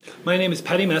My name is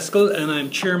Paddy Maskell, and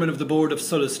I'm chairman of the board of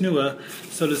Solas Nua.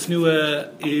 Solas Nua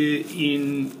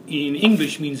in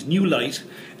English means new light,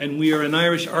 and we are an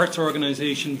Irish arts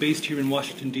organisation based here in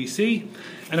Washington, D.C.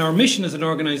 And our mission as an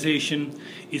organisation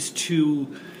is to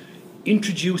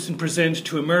introduce and present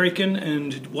to American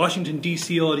and Washington,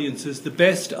 D.C. audiences the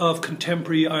best of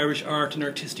contemporary Irish art and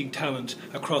artistic talent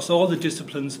across all the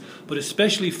disciplines, but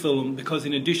especially film, because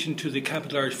in addition to the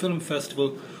Capital Irish Film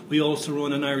Festival, we also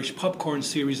run an Irish popcorn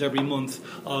series every month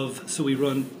so we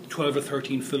run 12 or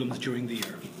 13 films during the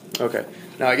year. Okay.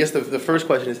 Now, I guess the first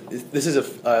question is this is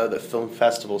the film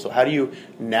festival, so how do you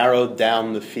narrow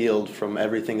down the field from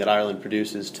everything that Ireland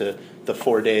produces to the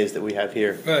 4 days that we have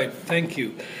here? Right, thank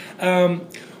you.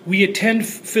 We attend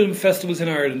film festivals in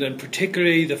Ireland, and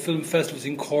particularly the film festivals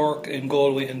in Cork and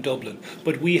Galway and Dublin.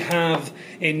 But we have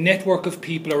a network of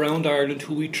people around Ireland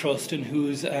who we trust and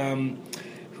whose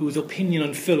opinion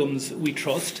on films we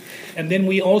trust. And then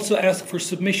we also ask for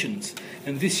submissions.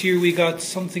 And this year we got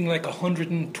something like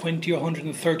 120 or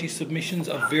 130 submissions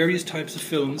of various types of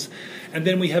films. And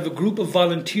then we have a group of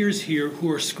volunteers here who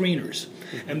are screeners.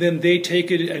 And then they take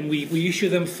it and we issue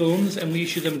them films and we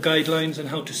issue them guidelines on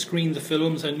how to screen the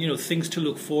films and, things to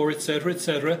look for, etc.,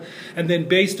 etc. And then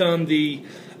based on the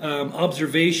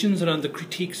observations and on the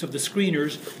critiques of the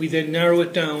screeners, we then narrow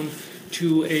it down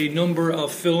to a number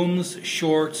of films,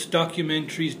 shorts,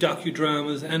 documentaries,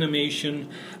 docudramas, animation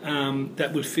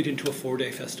that will fit into a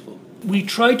 4-day festival. We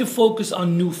try to focus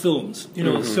on new films.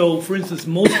 So for instance,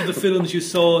 most of the films you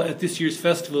saw at this year's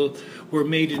festival were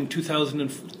made in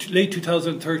late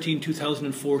 2013,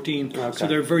 2014. Okay. So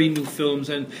they're very new films,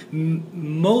 and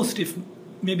most, if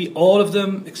maybe all of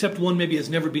them, except one, maybe has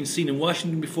never been seen in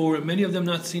Washington before, and many of them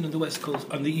not seen on the West Coast,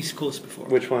 on the East Coast before.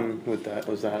 Which one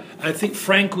was that? I think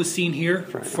Frank was seen here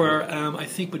I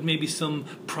think, with maybe some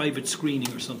private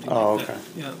screening or something. Okay. That.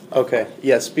 Yeah. Okay.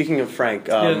 Yeah. Speaking of Frank,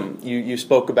 you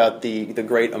spoke about the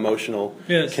great emotional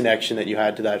connection that you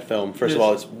had to that film. First of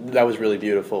all, that was really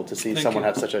beautiful to see someone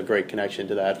have such a great connection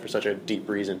to that for such a deep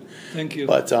reason. Thank you.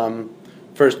 But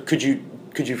first, could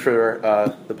you for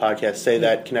the podcast say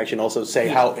that connection, also say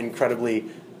how incredibly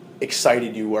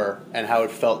excited you were and how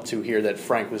it felt to hear that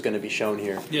Frank was going to be shown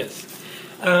here? Yes.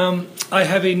 I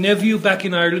have a nephew back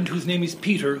in Ireland whose name is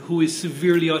Peter, who is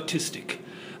severely autistic.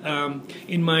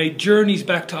 In my journeys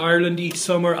back to Ireland each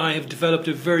summer, I have developed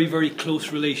a very, very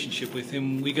close relationship with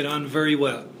him. We get on very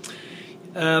well.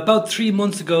 About 3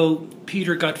 months ago,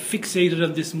 Peter got fixated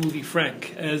on this movie,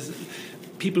 Frank, as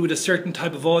people with a certain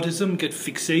type of autism get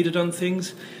fixated on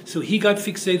things. So he got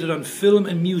fixated on film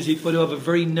and music, but of a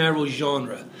very narrow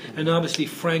genre. And obviously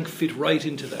Frank fit right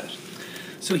into that.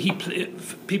 So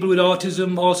people with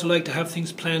autism also like to have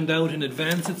things planned out in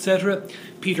advance, etc.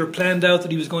 Peter planned out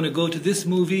that he was going to go to this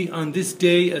movie on this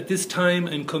day at this time,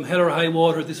 and come hell or high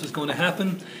water, this was going to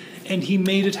happen. And he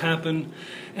made it happen.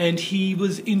 And he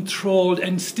was enthralled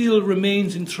and still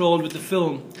remains enthralled with the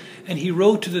film. And he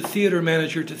wrote to the theatre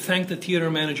manager to thank the theatre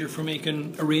manager for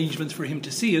making arrangements for him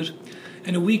to see it.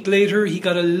 And a week later, he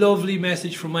got a lovely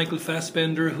message from Michael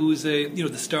Fassbender, who is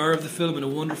the star of the film and a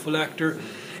wonderful actor,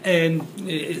 and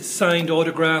a signed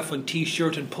autograph on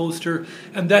T-shirt and poster.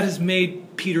 And that has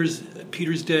made Peter's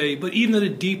day. But even at a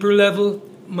deeper level,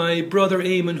 my brother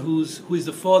Eamon, who is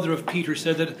the father of Peter,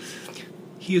 said that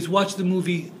he has watched the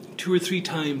movie 2 or 3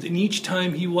 times, and each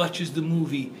time he watches the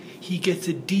movie, he gets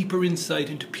a deeper insight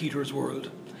into Peter's world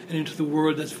and into the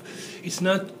world it's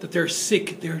not that they're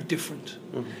sick, they're different.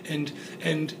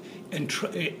 Mm-hmm.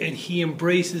 And he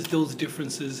embraces those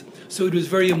differences. So it was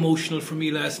very emotional for me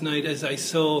last night as I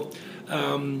saw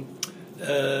the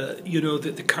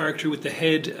character with the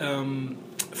head,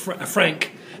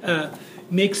 Frank,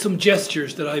 make some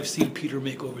gestures that I've seen Peter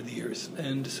make over the years,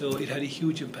 and so it had a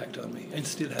huge impact on me, and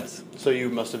still has. So you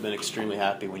must have been extremely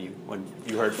happy when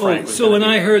you heard Frank. So when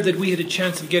I heard that we had a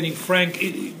chance of getting Frank,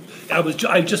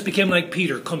 I just became like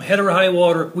Peter. Come hell or high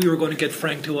water, we were going to get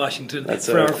Frank to Washington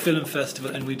for our film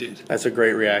festival, and we did. That's a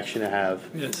great reaction to have.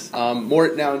 Yes.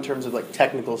 More now in terms of like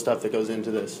technical stuff that goes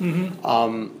into this.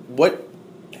 Mm-hmm.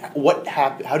 What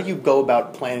happened? How do you go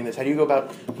about planning this? How do you go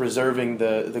about reserving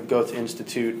the Goethe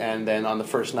Institute, and then on the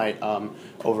first night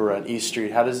over on East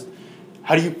Street? How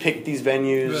do you pick these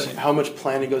venues? Right. How much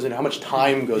planning goes in? How much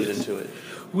time goes into it?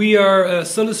 We are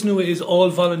Solas Nua is all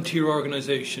volunteer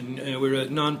organisation. We're a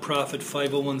non-profit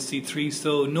 501c3,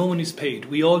 so no one is paid.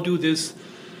 We all do this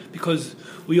because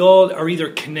we all are either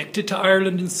connected to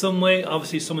Ireland in some way,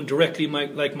 obviously someone directly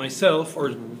like myself,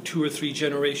 or 2 or 3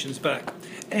 generations back.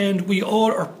 And we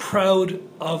all are proud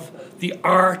of the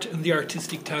art and the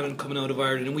artistic talent coming out of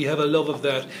Ireland, and we have a love of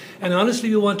that. And honestly,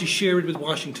 we want to share it with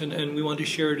Washington, and we want to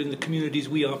share it in the communities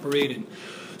we operate in.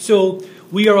 So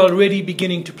we are already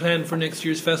beginning to plan for next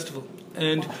year's festival.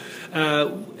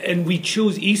 And we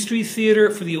chose East Street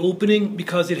Theatre for the opening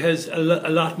because it has a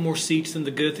lot more seats than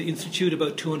the Goethe Institute,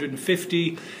 about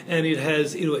 250, and it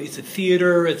has, it's a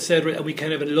theatre, etc. And we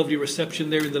can have a lovely reception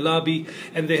there in the lobby,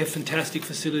 and they have fantastic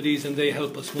facilities, and they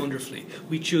help us wonderfully.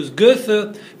 We chose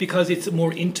Goethe because it's a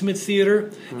more intimate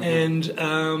theatre,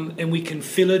 and we can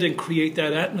fill it and create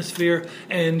that atmosphere,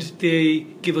 and they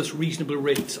give us reasonable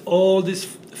rates. All this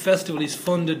festival is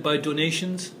funded by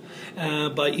donations.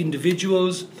 By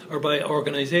individuals or by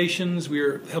organisations. We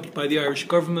are helped by the Irish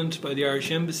government, by the Irish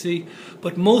Embassy,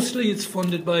 but mostly it's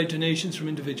funded by donations from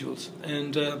individuals.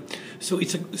 And so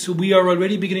we are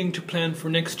already beginning to plan for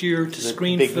next year to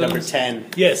screen big films. Number 10.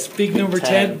 Yes, big number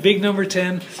 10. Big number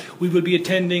 10. We will be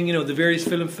attending, the various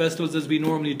film festivals as we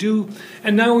normally do.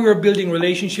 And now we are building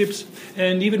relationships.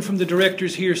 And even from the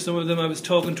directors here, some of them I was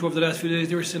talking to over the last few days,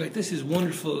 they were saying, this is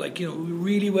wonderful.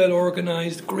 Really well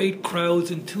organised, great crowds,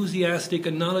 enthusiastic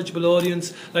and knowledgeable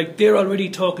audience. They're already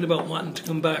talking about wanting to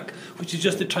come back, which is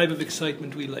just the type of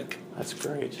excitement we like. That's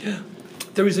great. Yeah.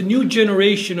 There is a new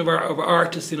generation of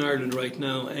artists in Ireland right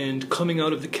now, and coming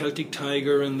out of the Celtic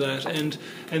Tiger and that,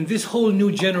 and this whole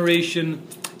new generation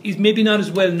is maybe not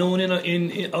as well known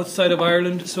in outside of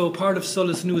Ireland. So part of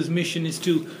Solas Nua's mission is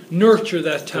to nurture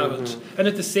that talent, and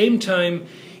at the same time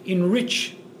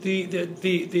enrich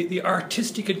the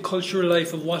artistic and cultural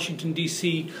life of Washington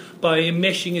D.C. by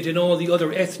enmeshing it in all the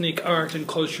other ethnic art and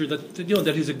culture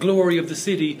that is a glory of the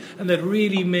city, and that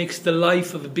really makes the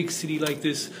life of a big city like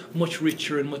this much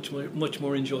richer and much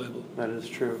more enjoyable. That is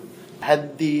true.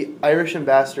 Had the Irish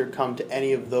ambassador come to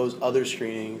any of those other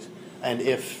screenings? And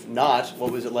if not,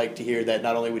 what was it like to hear that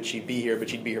not only would she be here, but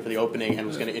she'd be here for the opening and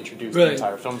was going to introduce the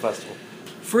entire film festival?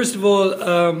 First of all,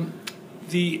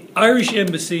 the Irish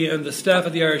Embassy and the staff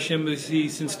of the Irish Embassy,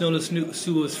 since Solas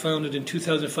Nua was founded in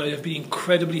 2005, have been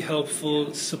incredibly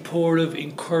helpful, supportive,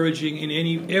 encouraging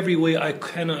in every way. I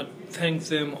cannot thank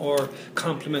them or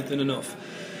compliment them enough.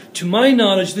 To my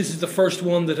knowledge, this is the first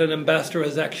one that an ambassador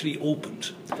has actually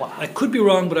opened. Wow. I could be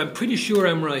wrong, but I'm pretty sure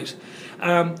I'm right.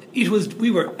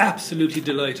 We were absolutely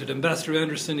delighted. Ambassador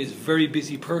Anderson is a very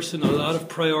busy person, a lot of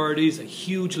priorities, a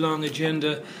huge long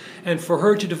agenda, and for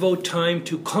her to devote time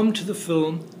to come to the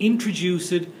film,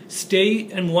 introduce it, stay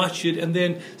and watch it, and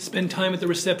then spend time at the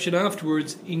reception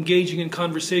afterwards, engaging in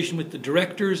conversation with the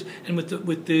directors and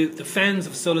with the fans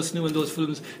of Solas Nua and those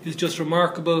films is just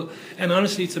remarkable. And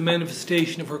honestly, it's a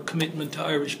manifestation of her commitment to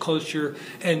Irish culture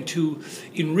and to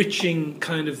enriching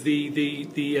kind of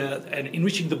and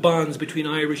enriching the bonds between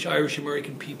Irish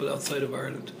American people outside of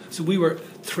Ireland. So we were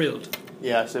thrilled.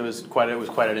 Yes, it was quite an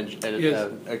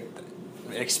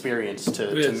experience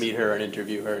to meet her and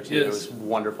interview her. It was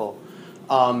wonderful.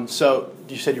 So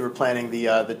you said you were planning the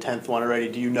 10th one already.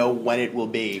 Do you know when it will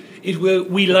be? It will.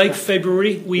 We like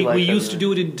February. We used to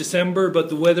do it in December, but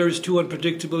the weather is too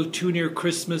unpredictable, too near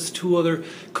Christmas, two other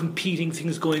competing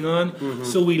things going on.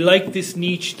 So we like this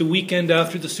niche the weekend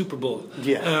after the Super Bowl.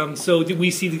 Yeah. So we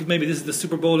see maybe this is the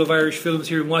Super Bowl of Irish films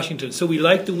here in Washington. So we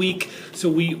like the week. So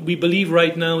we believe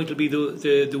right now it'll be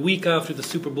the week after the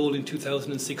Super Bowl in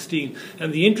 2016.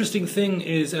 And the interesting thing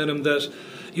is, Adam, that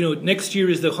next year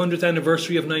is the 100th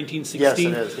anniversary of 1916. Yes,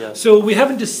 it is, yes. So we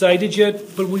haven't decided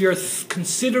yet, but we are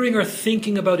considering or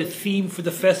thinking about a theme for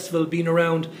the festival being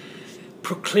around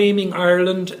proclaiming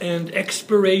Ireland and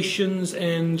explorations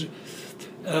and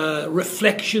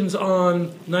reflections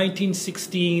on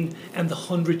 1916 and the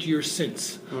 100 years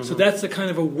since. So that's the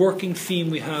kind of a working theme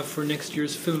we have for next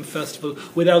year's film festival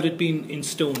without it being in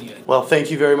stone yet. Well, thank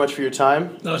you very much for your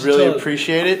time. Really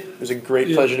appreciate it. It was a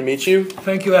great pleasure to meet you.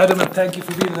 Thank you, Adam, and thank you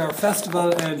for being at our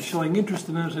festival and showing interest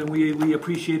in it, and we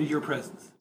appreciated your presence.